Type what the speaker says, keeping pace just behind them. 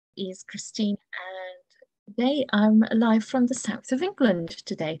Is Christine, and today I'm live from the south of England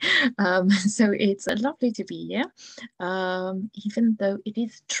today. So it's lovely to be here, even though it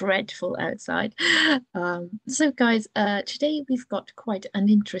is dreadful outside. So guys, today we've got quite an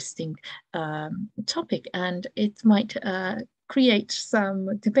interesting topic, and it might create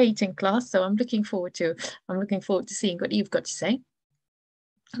some debate in class. So I'm looking forward to seeing what you've got to say.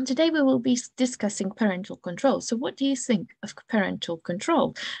 And today we will be discussing parental control. So what do you think of parental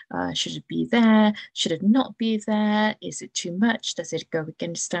control? Should it be there? Should it not be there? Is it too much? Does it go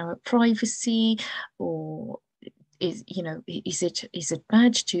against our privacy? Or is it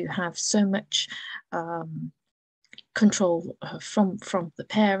bad to have so much control from the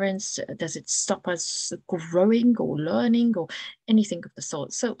parents? Does it stop us growing or learning or anything of the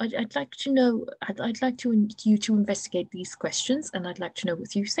sort? So I'd like to know, I'd like you to investigate these questions, and I'd like to know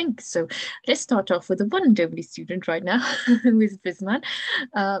what you think. So let's start off with the one and only student right now, who is Bisman.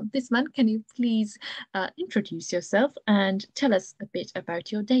 Bisman, can you please introduce yourself and tell us a bit about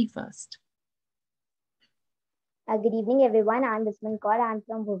your day first? Good evening, everyone. I'm Bisman Kaur. I'm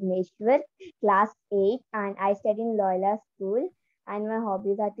from Bhubaneswar, class 8, and I study in Loyola School. And my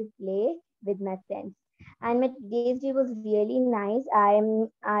hobbies are to play with my friends. And my today's day was really nice.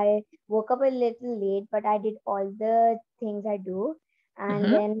 I woke up a little late, but I did all the things I do. And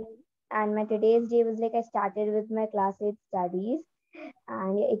then and my today's day was like I started with my class 8 studies,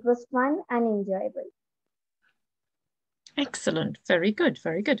 and it was fun and enjoyable. Excellent. Very good.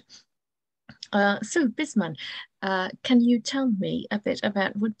 Very good. So Bisman, can you tell me a bit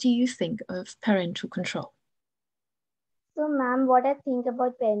about what do you think of parental control? So, ma'am, what I think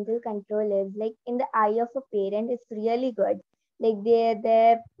about parental control is like in the eye of a parent, it's really good. Like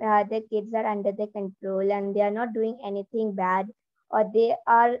their kids are under their control and they are not doing anything bad, or they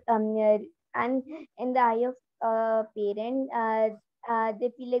are and in the eye of a parent,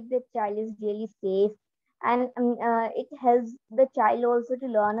 they feel like the child is really safe, and it helps the child also to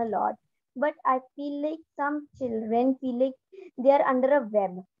learn a lot. But I feel like some children feel like they are under a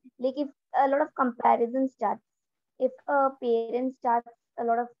web. Like if a lot of comparison starts, if a parent starts a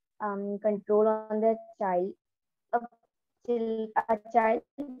lot of control on their child, a child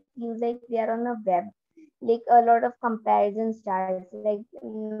feels like they are on a web. Like a lot of comparison starts. Like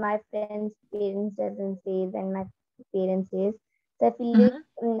my friend's parents doesn't say, and my parents says. So I feel like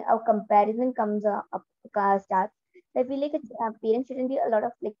a comparison comes starts. So I feel like a parent shouldn't be a lot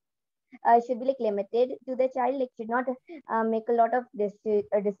of like should be like limited to the child, like should not make a lot of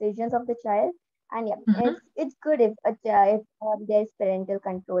decisions of the child. And yeah, it's good if if there's parental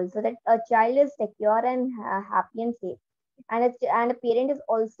control, so that a child is secure and happy and safe. And a parent is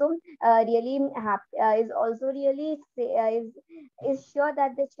also really happy, is also really is sure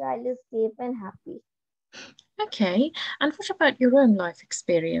that the child is safe and happy. Okay, and what about your own life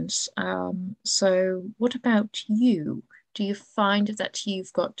experience? So what about you? Do you find that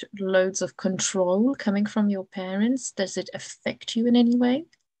you've got loads of control coming from your parents? Does it affect you in any way?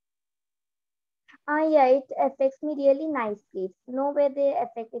 Yeah, it affects me really nicely. It's no way it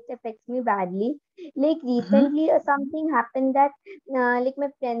affects me badly. Like recently, something happened that like my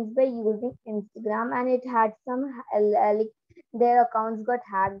friends were using Instagram and it had some like their accounts got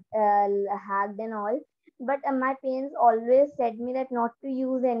hacked and all. But my parents always said me that not to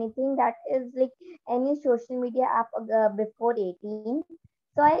use anything that is like any social media app before 18.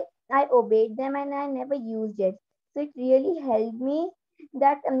 So I obeyed them and I never used it. So it really helped me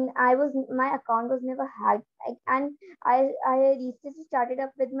that my account was never hacked. And I recently started up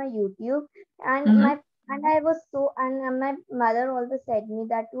with my YouTube, and my and I was so and my mother always said me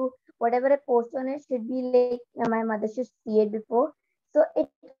that to whatever I post on it should be like my mother should see it before. So it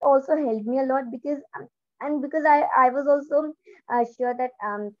also helped me a lot because and because I was also sure that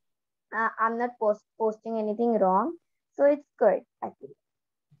I'm not posting anything wrong. So it's good, I feel.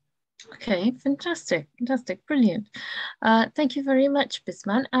 Okay, fantastic, fantastic, brilliant. Thank you very much,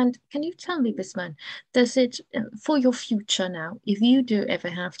 Bisman. And can you tell me, Bisman, does it for your future now, if you do ever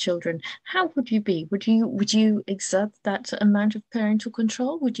have children, how would you be? Would you exert that amount of parental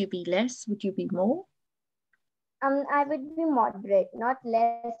control? Would you be less? Would you be more? I would be moderate, not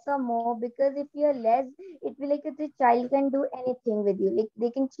less or more, because if you're less, it will like if the child can do anything with you, like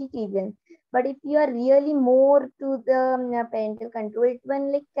they can cheat even. But if you are really more to the parental control, it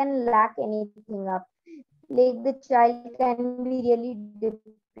when like can lack anything up. Like the child can be really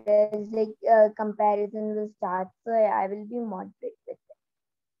depressed, like comparison will start. So I will be moderate with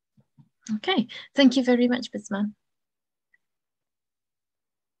it. Okay, thank you very much, Bisman.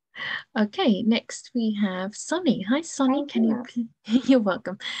 Okay, next we have Sonny. Hi, Sonny. Thank you, Can you ma'am. you're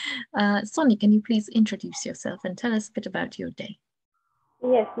welcome. Sonny, can you please introduce yourself and tell us a bit about your day?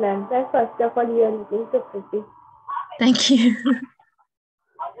 Yes, ma'am. Well, first of all, you are looking so pretty. Thank you.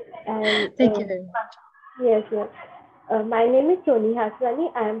 And Thank you very much. yes, yes. My name is Soni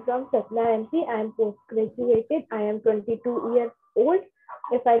Haswani. I am from Satna MP. I am postgraduated. I am 22 years old.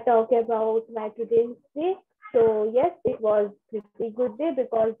 If I talk about my today's day, so yes, it was pretty good day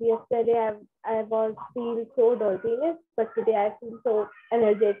because yesterday I was feel so dirtiness, but today I feel so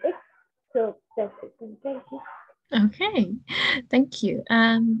energetic. So that's it. Thank you. Okay, thank you.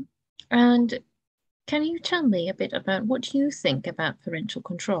 And can you tell me a bit about what you think about parental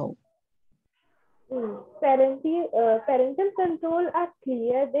control? Parental control are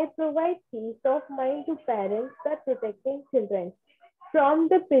clear. They provide peace of mind to parents by protecting children from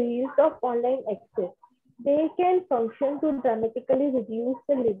the perils of online access. They can function to dramatically reduce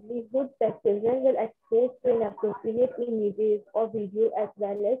the livelihood that children will expose to inappropriate images or video as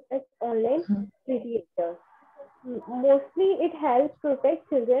well as online Mhm. predators. Mostly it helps protect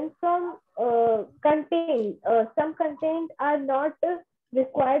children from content. Some content are not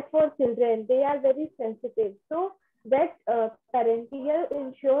required for children. They are very sensitive. So that parental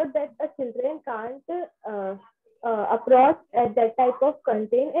ensure that a children can't approach that type of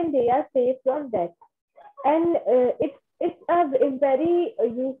content and they are safe from that. And it's very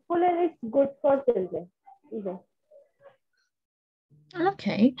useful and it's good for children even.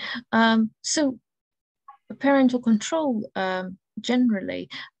 Okay, so parental control generally,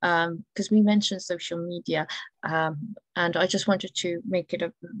 because we mentioned social media, and I just wanted to make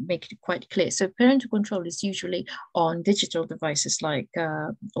it quite clear. So parental control is usually on digital devices like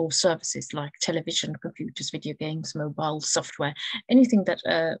or services like television, computers, video games, mobile software, anything that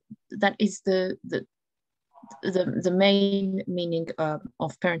is the main meaning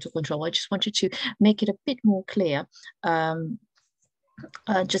of parental control. I just wanted to make it a bit more clear.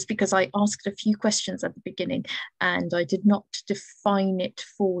 Just because I asked a few questions at the beginning and I did not define it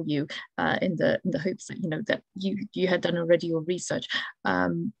for you in the hopes that that you had done already your research.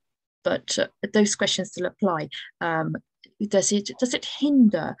 But those questions still apply. Um, does it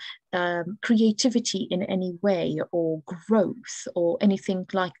hinder creativity in any way or growth or anything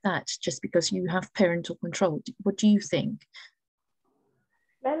like that just because you have parental control? What do you think?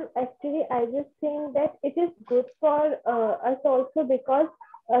 Well, actually, I just think that it is good for us also because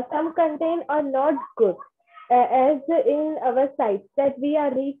some content are not good. As in our sites that we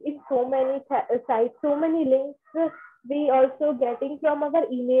are reached in so many sites, so many links we also getting from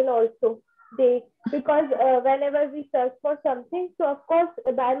our email also. They because whenever we search for something, so of course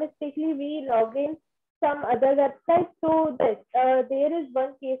by mistakenly we log in some other website. So that there is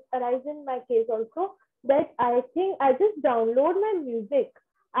one case arise in my case also that I think I just download my music.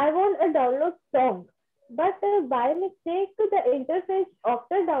 I want a download song. But by mistake, the interface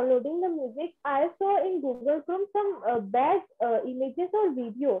after downloading the music, I saw in Google Chrome some bad images or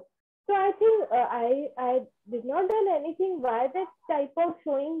video. So I think I did not done anything. Why that type of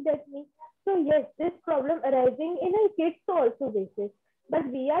showing that me? So yes, this problem arising in a kids also basis. But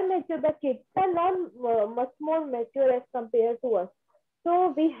we are mature. The kids are not much more mature as compared to us.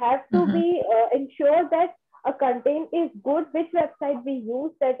 So we have to Mhm. be ensure that a content is good, which website we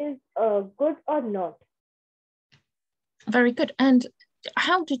use that is good or not. Very good. And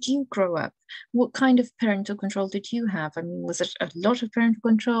how did you grow up? What kind of parental control did you have? I mean, was it a lot of parental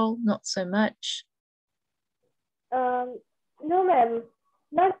control? Not so much? Um, no, ma'am.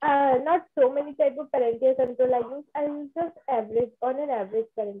 Not so many type of parental control I use. I use just average on an average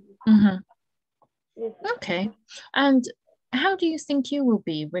parental. Hmm. Yes. Okay. And how do you think you will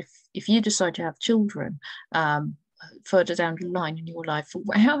be if you decide to have children further down the line in your life?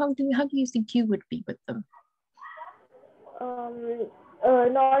 How do you think you would be with them?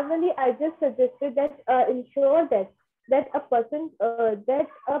 Normally, I just suggested that ensure that a person that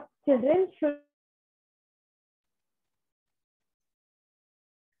a children should be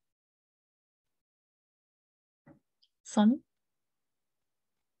Sonny?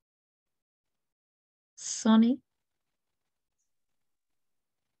 Sonny?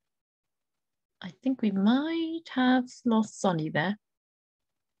 I think we might have lost Sonny there.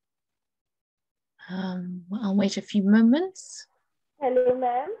 I'll wait a few moments. hello,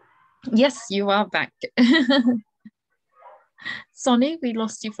 ma'am. Yes, you are back. Sonny, we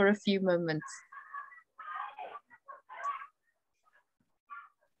lost you for a few moments.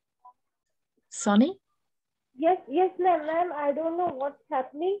 Sonny? Yes, yes, ma'am. I don't know what's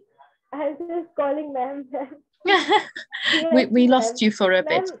happening. I'm just calling ma'am. we, Yes, we ma'am. lost you for a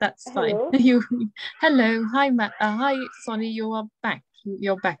bit. Ma'am, That's fine. hello. You, hello, hi, hi, Sonny. You are back.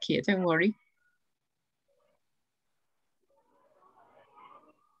 You're back here. Don't worry,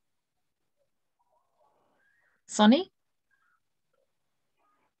 Sonny.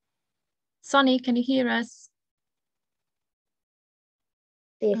 Sonny, can you hear us?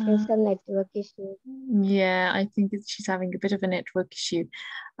 Facing some network issues. Yeah, I think she's having a bit of a network issue.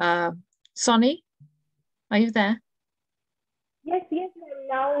 Sonny, are you there? Yes,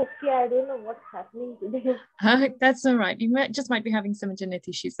 now okay. I don't know what's happening today. That's all right. You might be having some internet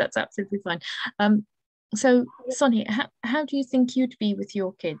issues. That's absolutely fine. So Sonny, how do you think you'd be with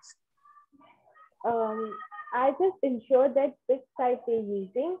your kids? I just ensure that which site they're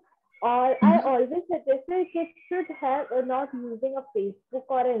using, or I always suggest that kids should have not using a Facebook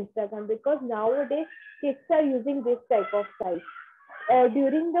or Instagram, because nowadays kids are using this type of site.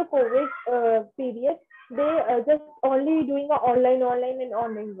 During the COVID period, they just only doing a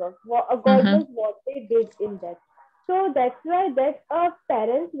online work. God knows what they did in that. So that's why that's a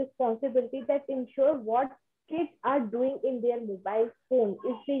parent's responsibility that ensure what kids are doing in their mobile phone.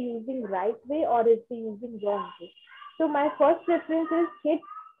 Is they using right way or is they using wrong way? So my first preference is kids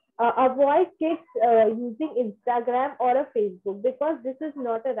avoid kids using Instagram or a Facebook, because this is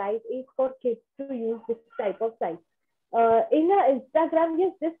not a right age for kids to use this type of site. In Instagram,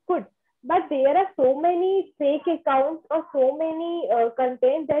 yes, this could, but there are so many fake accounts or so many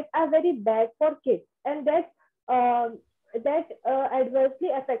content that are very bad for kids, and that adversely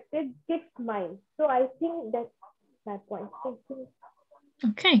affected kids' mind. So I think that's my point. Thank you.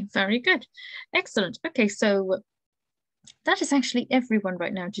 Okay, very good. Excellent. Okay, so that is actually everyone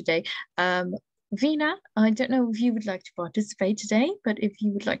right now today. Veena, I don't know if you would like to participate today, but if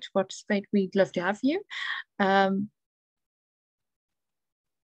you would like to participate, we'd love to have you. I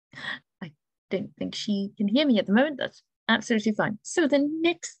don't think she can hear me at the moment. That's absolutely fine. So the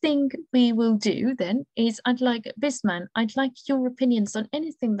next thing we will do then is I'd like your opinions on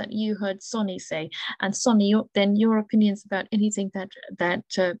anything that you heard Sonny say, and Sonny, then your opinions about anything that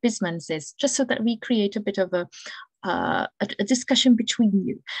Bisman says, just so that we create a bit of a discussion between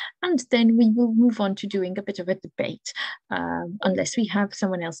you, and then we will move on to doing a bit of a debate, unless we have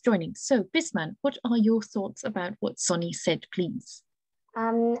someone else joining. So Bisman, what are your thoughts about what Sonny said, please?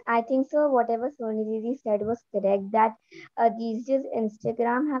 I think so. Whatever Sony Didi said was correct. That these days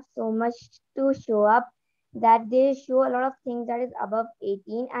Instagram have so much to show up that they show a lot of things that is above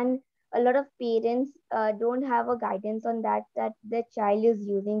 18, and a lot of parents don't have a guidance on that, that their child is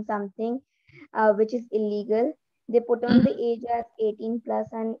using something which is illegal. They put on the age as 18 plus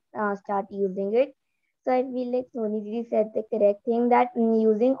and start using it. So I feel like Sony Didi said the correct thing, that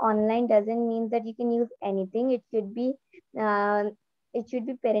using online doesn't mean that you can use anything. Uh, it should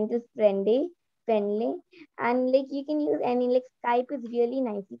be parental friendly, and like you can use any, like Skype is really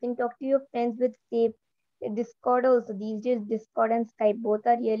nice. You can talk to your friends with safe. Discord also, these days Discord and Skype both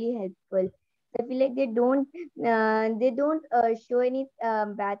are really helpful. So I feel like they don't show any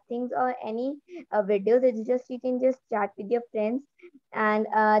bad things or any videos. It's just you can just chat with your friends, and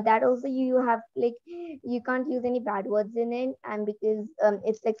that also you have, like, you can't use any bad words in it, and because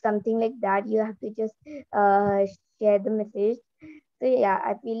it's like something like that, you have to just share the message. So yeah,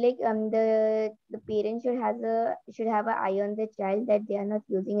 I feel like the parents should have an eye on their child, that they are not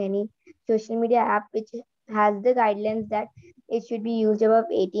using any social media app which has the guidelines that it should be used above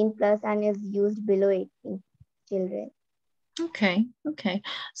 18 plus and is used below 18 children. Okay.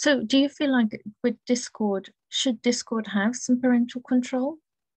 So do you feel like with Discord, should Discord have some parental control?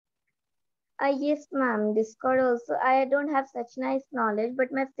 Yes, ma'am. Discord also. I don't have such nice knowledge,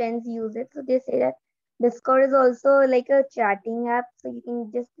 but my friends use it. So they say that Discord is also like a chatting app, so you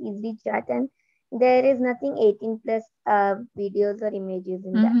can just easily chat, and there is nothing 18 plus videos or images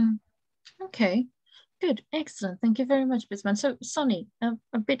in that. Okay, good, excellent. Thank you very much, Bisman. So, Sonny,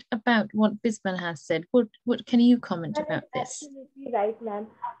 a bit about what Bisman has said. What can you comment about this? Absolutely right, ma'am.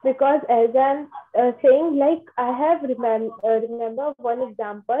 Because as I'm saying, like I have remember one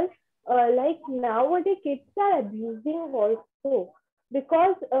example. Like nowadays, kids are abusing also,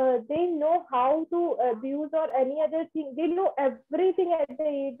 because they know how to abuse or any other thing. They know everything at the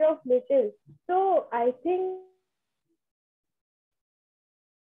age of little. So I think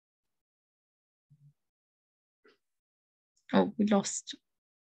Oh, we lost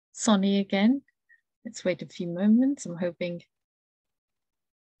Sonny again. Let's wait a few moments. I'm hoping.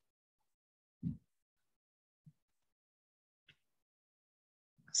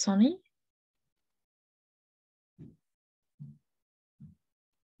 Sonny?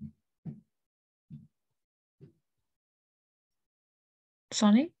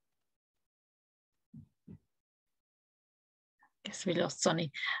 Sonny? Guess we lost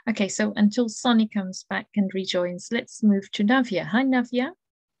Sonny. Okay, so until Sonny comes back and rejoins, let's move to Navya. Hi, Navya.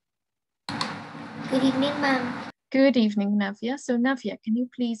 Good evening, ma'am. Good evening, Navya. So Navya, can you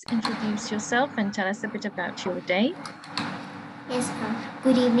please introduce yourself and tell us a bit about your day? Yes, ma'am.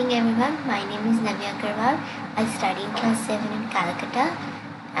 Good evening, everyone. My name is Navya Agarwal. I study in class 7 in Calcutta,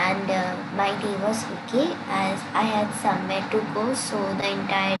 and my day was okay as I had somewhere to go, so the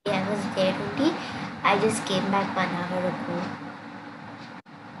entire day I was there only. I just came back 1 hour ago.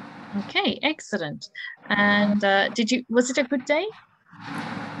 Okay, excellent. And was it a good day?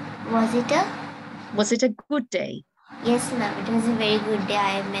 Was it a? Was it a good day? Yes, ma'am. It was a very good day.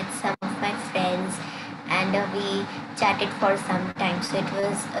 I met some of my friends, and we chatted for some time. So it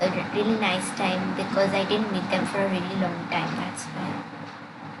was a really nice time because I didn't meet them for a really long time. That's why.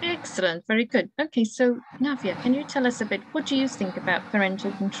 Excellent, very good. Okay, so Navya, can you tell us a bit, what do you think about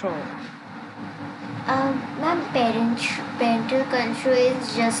parental control? Ma'am, parental control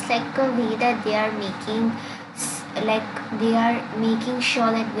is just like a way that they are making, like they are making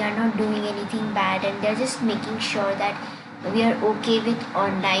sure that we are not doing anything bad, and they're just making sure that we are okay with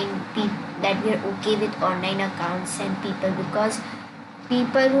that we are okay with online accounts and people, because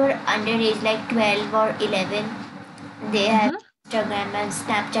people who are underage, like 12 or 11, they have Instagram and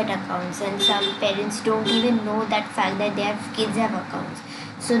Snapchat accounts, and some parents don't even know that fact that their kids have accounts.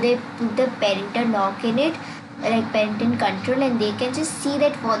 So they put the parental lock in it, like parental control, and they can just see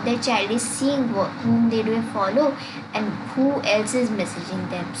that what their child is seeing, whom they do follow, and who else is messaging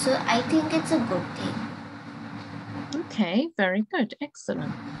them. So I think it's a good thing. Okay, very good,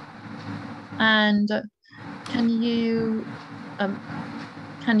 excellent. And can you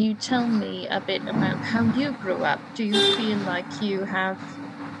tell me a bit about how you grew up? Do you feel like you have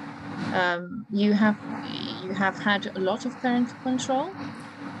had a lot of parental control?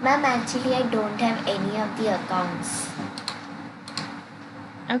 Ma'am, actually, I don't have any of the accounts.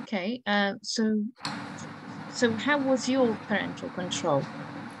 Okay, so how was your parental control?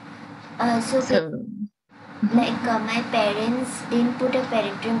 My parents didn't put a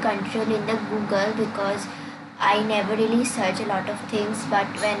parental control in the Google because I never really search a lot of things. But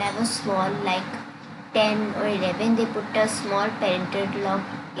when I was small, like 10 or 11, they put a small parental lock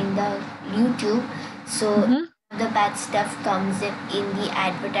in the YouTube. So the bad stuff comes in the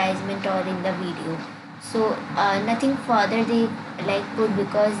advertisement or in the video. So nothing further they like put,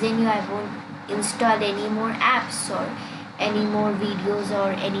 because then I won't install any more apps or any more videos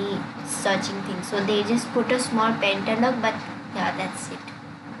or any searching things. So they just put a small parental lock, but yeah, that's it.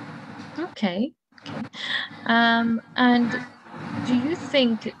 Okay. And do you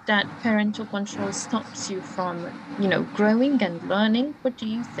think that parental control stops you from, growing and learning? What do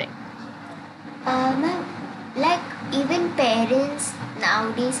you think? Like even parents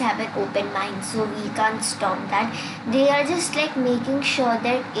nowadays have an open mind, so we can't stop that. They are just like making sure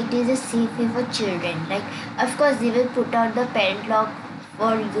that it is a safe way for children. Like, of course, they will put out the parent lock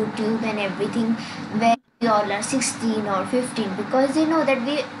for YouTube and everything when we all are 16 or 15, because they know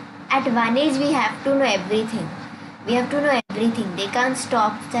that at one age we have to know everything. We have to know everything. They can't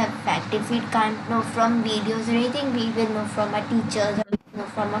stop that fact. If we can't know from videos or anything, we will know from our teachers or we will know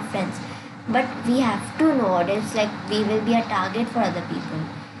from our friends. But we have to know, or else like we will be a target for other people.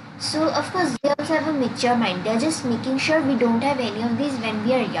 So of course they also have a mature mind. They're just making sure we don't have any of these when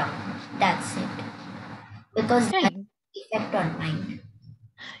we are young. That's it. Because that effect on mind.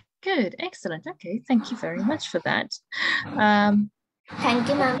 Good, excellent. Okay, thank you very much for that. Thank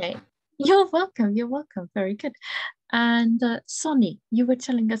you, ma'am. Okay. You're welcome. You're welcome. Very good. And Sonny, you were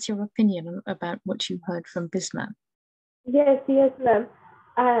telling us your opinion about what you heard from Bisman. Yes, ma'am.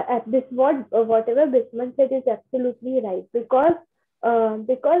 Whatever Bisman said is absolutely right, because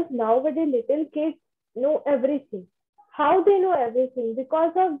nowadays little kids know everything. How they know everything?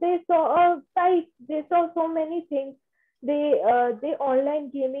 Because of they saw a site, they saw so many things. They online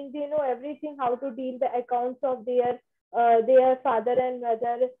gaming, they know everything, how to deal the accounts of their father and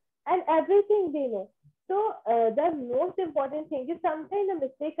mother, and everything they know. So the most important thing is sometimes a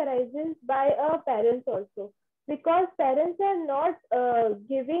mistake arises by parents also, because parents are not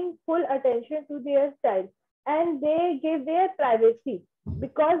giving full attention to their child, and they give their privacy,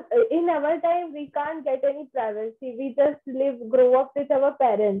 because in our time we can't get any privacy. We just grow up with our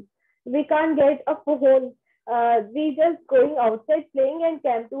parents. We can't get a phone. We just going outside playing and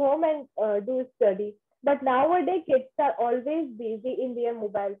come to home and do study. But nowadays kids are always busy in their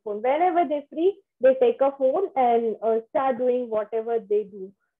mobile phone. Whenever they're free, they take a phone and start doing whatever they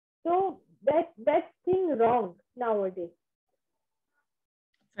do. So that's thing wrong nowadays.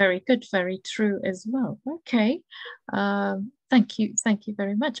 Very good, very true as well. Okay, thank you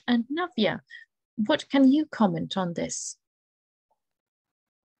very much. And Navya, what can you comment on this?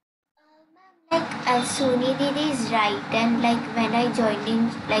 Like Suni Didi is right, and like when I joined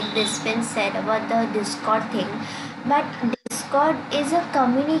in, like Brisbane said about the Discord thing, but Discord is a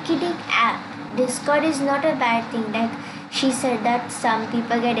communicating app. Discord is not a bad thing. Like she said that some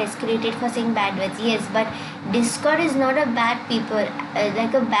people get escalated for saying bad words. Yes, but Discord is not a bad people,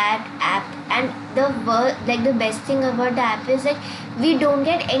 like a bad app. And the best thing about the app is like we don't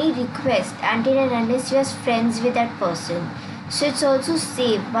get any request until and unless you're friends with that person. So it's also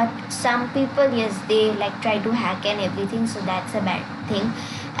safe. But some people, yes, they like try to hack and everything. So that's a bad thing.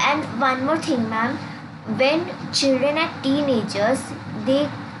 And one more thing, ma'am, when children are teenagers, they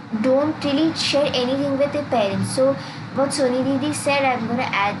don't really share anything with their parents. So what Soni Didi said, I'm gonna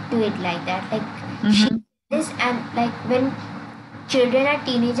add to it like that. Like she this and like when children are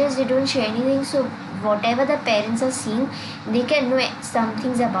teenagers, they don't share anything. So whatever the parents are seeing, they can know some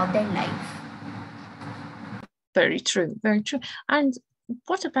things about their life. Very true, very true. And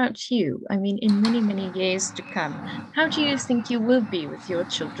what about you? I mean, in many, many years to come, how do you think you will be with your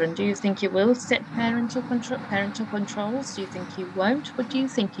children? Do you think you will set parental controls? Do you think you won't? What do you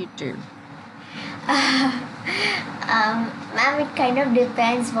think you do? Ma'am, it kind of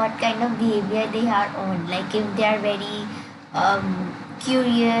depends what kind of behavior they are on. Like if they are very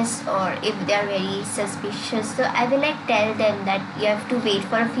curious or if they are very suspicious, so I will like tell them that you have to wait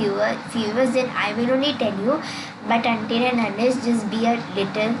for a few years. Then I will only tell you, but until and unless just be a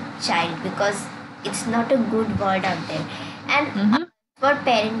little child because it's not a good word out there. And for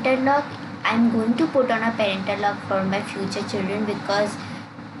parental lock, I'm going to put on a parental lock for my future children because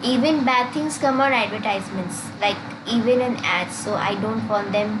even bad things come on advertisements, like even in ads. So I don't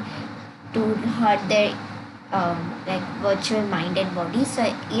want them to hurt their like virtual mind and body. So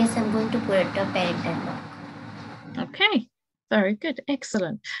yes, I'm going to put it a parental lock. Okay, very good,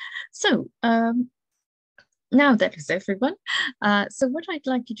 excellent. So now that is everyone. So what I'd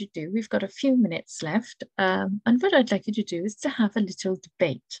like you to do, we've got a few minutes left, and what I'd like you to do is to have a little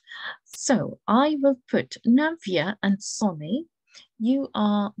debate. So I will put Navya and Soni. You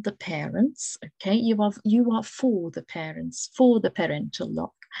are the parents, okay? You are for the parents, for the parental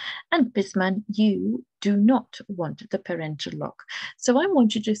lock. And Bisman, you do not want the parental lock. So I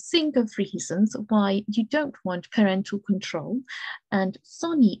want you to think of reasons why you don't want parental control. And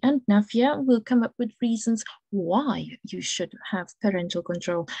Soni and Navya will come up with reasons why you should have parental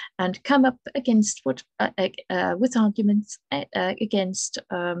control and come up against what with arguments against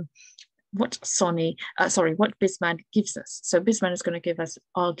what what Bisman gives us. So Bisman is going to give us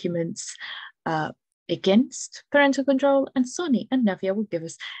arguments against parental control, and Soni and Navya will give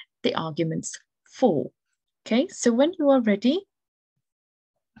us the arguments for. Okay, so when you are ready,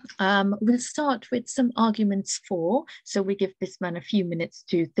 we'll start with some arguments for. So we give Bisman a few minutes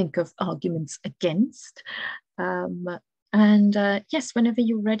to think of arguments against. Yes, whenever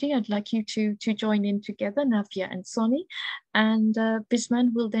you're ready, I'd like you to join in together, Navya and Soni, and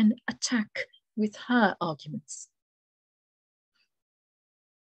Bisman will then attack with her arguments.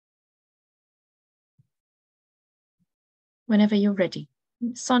 Whenever you're ready,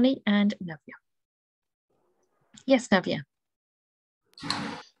 Soni and Navya. Yes, Navya.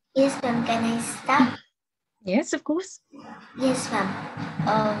 Yes, ma'am. Can I start? Yes, of course. Yes, ma'am.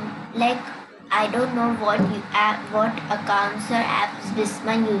 Like I don't know what accounts or apps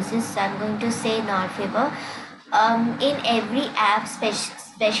Bisman uses, so I'm going to say in our favor. In every app,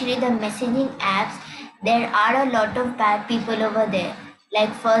 especially the messaging apps, there are a lot of bad people over there.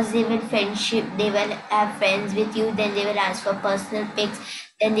 Like first they will they will have friends with you, then they will ask for personal pics,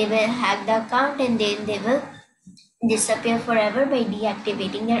 then they will hack the account, and then they will disappear forever by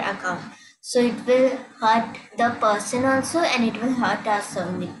deactivating their account. So it will hurt the person also, and it will hurt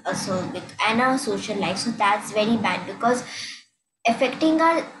and our social life. So that's very bad because affecting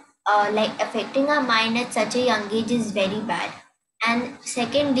our affecting our mind at such a young age is very bad. And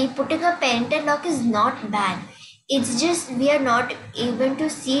secondly, putting a parental lock is not bad. It's just we are not able to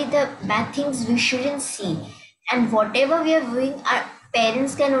see the bad things we shouldn't see, and whatever we are doing, our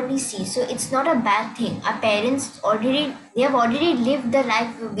parents can only see. So it's not a bad thing. Our parents they have already lived the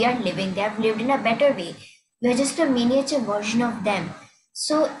life we are living. They have lived in a better way. We are just a miniature version of them.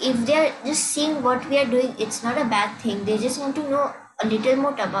 So if they are just seeing what we are doing, it's not a bad thing. They just want to know a little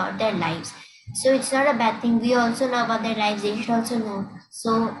more about their lives. So it's not a bad thing. We also know about their lives. They should also know.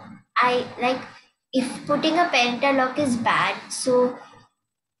 So I like, if putting a parental lock is bad, so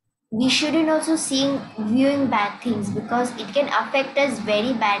we shouldn't also viewing bad things, because it can affect us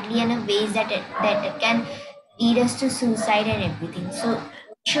very badly in a ways that it can lead us to suicide and everything. So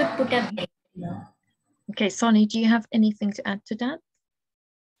we should put a parental lock. Okay, Soni, do you have anything to add to that?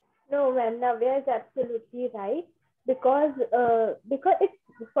 No, ma'am, Navya is absolutely right, because it's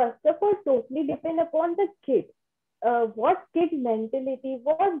first of all totally depend upon the kid, what kid mentality,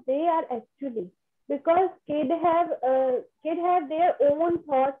 what they are actually, because kid have their own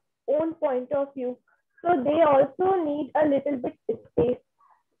thoughts, own point of view. So they also need a little bit space.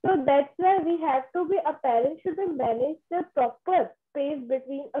 So that's why we have to be, a parent should be manage the proper space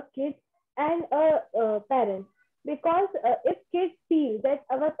between a kid and a parent. Because if kids feel that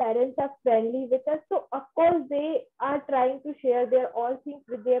our parents are friendly with us, so of course they are trying to share their all things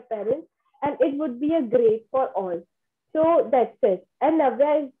with their parents, and it would be a great for all. So that's it. And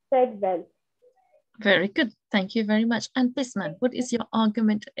Navya said well. Very good. Thank you very much. And Bisman, what is your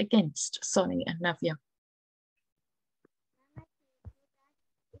argument against Sonny and Navya?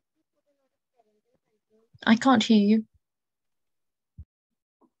 I can't hear you.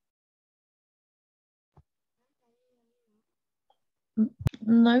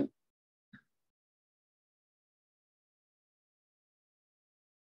 No.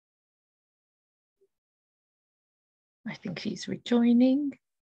 I think he's rejoining.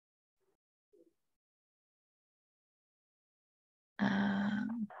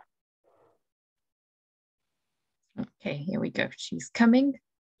 Okay, here we go. She's coming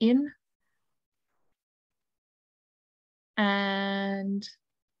in. And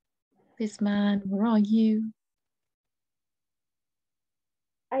Bisman, where are you?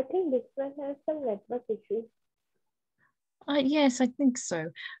 I think this one has some network issues. Yes, I think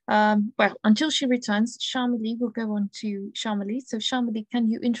so. Well, until she returns, Shamali will go on to Shamali. So Shamali, can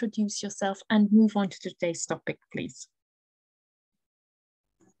you introduce yourself and move on to today's topic, please?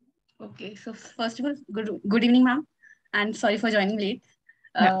 Okay, so first of all, good evening, ma'am, and sorry for joining late.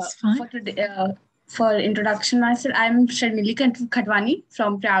 That's fine. For today, for introduction myself, I'm Sharmili Khatwani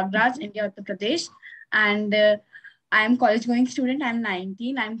from Prayagraj, India, Uttar Pradesh, and I'm college going student. I'm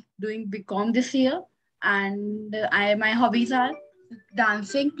 19. I'm doing BCom this year, and my hobbies are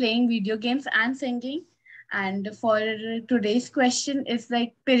dancing, playing video games, and singing. And for today's question is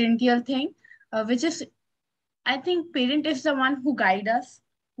like parental thing, which is, I think parent is the one who guide us,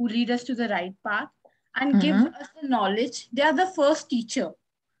 who lead us to the right path and give us the knowledge. They are the first teacher,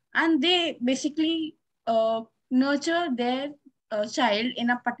 and they basically nurture their child in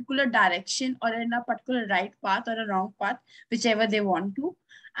a particular direction or in a particular right path or a wrong path, whichever they want to.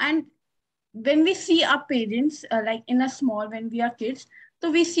 And when we see our parents, like in a small, when we are kids,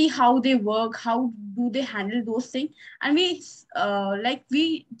 so we see how they work, how do they handle those things, and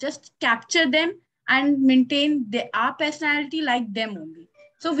we just capture them and maintain our personality like them only.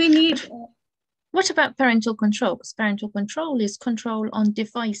 So we need. What about parental control? Because parental control is control on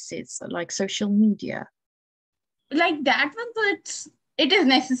devices like social media. Like that one, so it is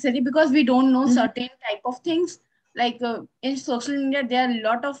necessary because we don't know certain type of things. Like in social media, there are a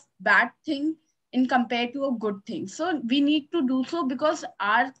lot of bad things in compared to a good thing. So we need to do so because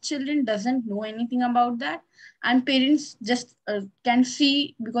our children doesn't know anything about that, and parents just can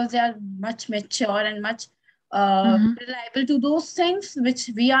see because they are much mature and much reliable to those things which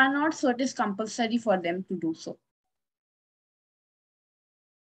we are not. So it is compulsory for them to do so.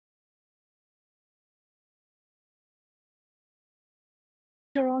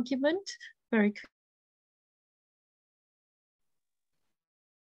 Your argument, very good.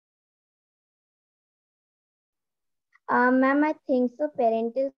 Ma'am, I think so.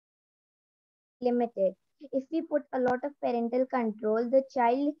 Parental limited. If we put a lot of parental control, the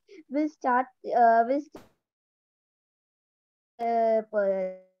child will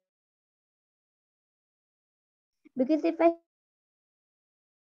because if I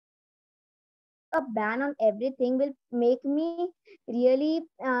a ban on everything will make me really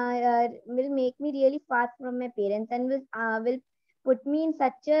far from my parents and will put me in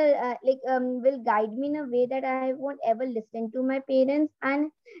such a will guide me in a way that I won't ever listen to my parents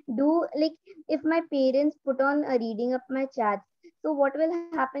and do like if my parents put on reading up my chats, so what will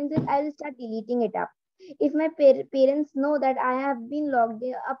happen is I will start deleting it up. If my parents know that I have been logged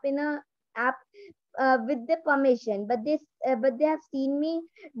up in a app with their permission, but they have seen me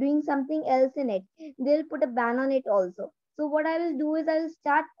doing something else in it, they'll put a ban on it also. So what I will do is I will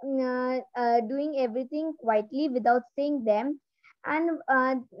start doing everything quietly without saying them, and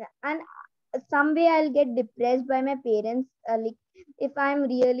some way I'll get depressed by my parents. Like if I'm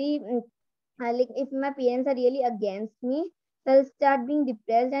really like if my parents are really against me, so I'll start being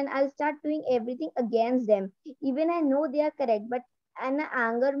depressed and I'll start doing everything against them. Even I know they are correct, but and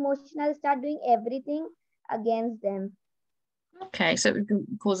anger motion, I'll start doing everything against them. Okay, so it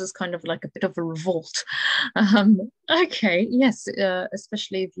causes kind of like a bit of a revolt. Okay, yes,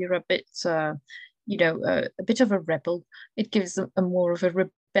 especially if you're a bit, a bit of a rebel, it gives a more of a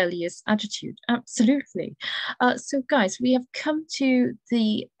rebellious attitude. Absolutely. So guys, we have come to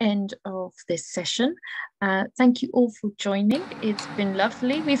the end of this session. Thank you all for joining. It's been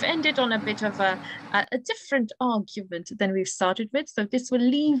lovely. We've ended on a bit of a different argument than we've started with. So this will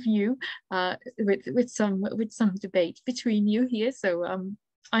leave you with some debate between you here. So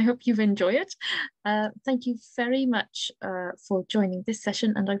I hope you've enjoyed it. Thank you very much for joining this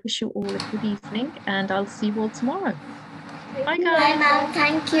session, and I wish you all a good evening, and I'll see you all tomorrow. Bye, Thank you. guys. Bye, ma'am.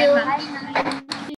 Thank Bye, you. ma'am. Bye, ma'am.